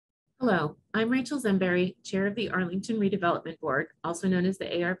Hello, I'm Rachel Zemberry, Chair of the Arlington Redevelopment Board, also known as the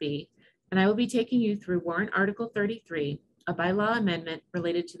ARB, and I will be taking you through Warrant Article 33, a bylaw amendment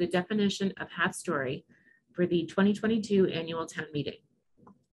related to the definition of half-story for the 2022 annual town meeting.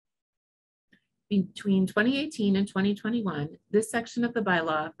 Between 2018 and 2021, this section of the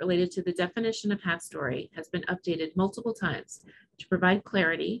bylaw related to the definition of half-story has been updated multiple times to provide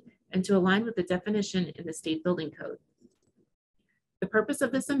clarity and to align with the definition in the state building code. The purpose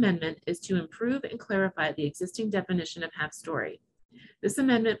of this amendment is to improve and clarify the existing definition of half-story. This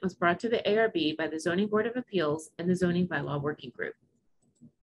amendment was brought to the ARB by the Zoning Board of Appeals and the Zoning Bylaw Working Group.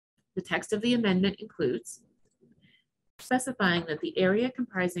 The text of the amendment includes specifying that the area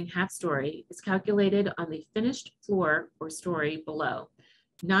comprising half-story is calculated on the finished floor or story below,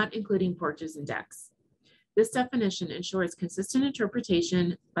 not including porches and decks. This definition ensures consistent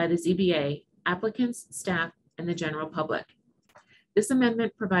interpretation by the ZBA, applicants, staff, and the general public. This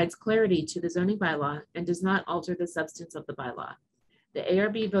amendment provides clarity to the zoning bylaw and does not alter the substance of the bylaw. The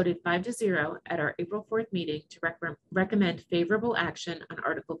ARB voted 5-0 at our April 4th meeting to recommend favorable action on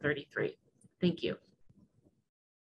Article 33. Thank you.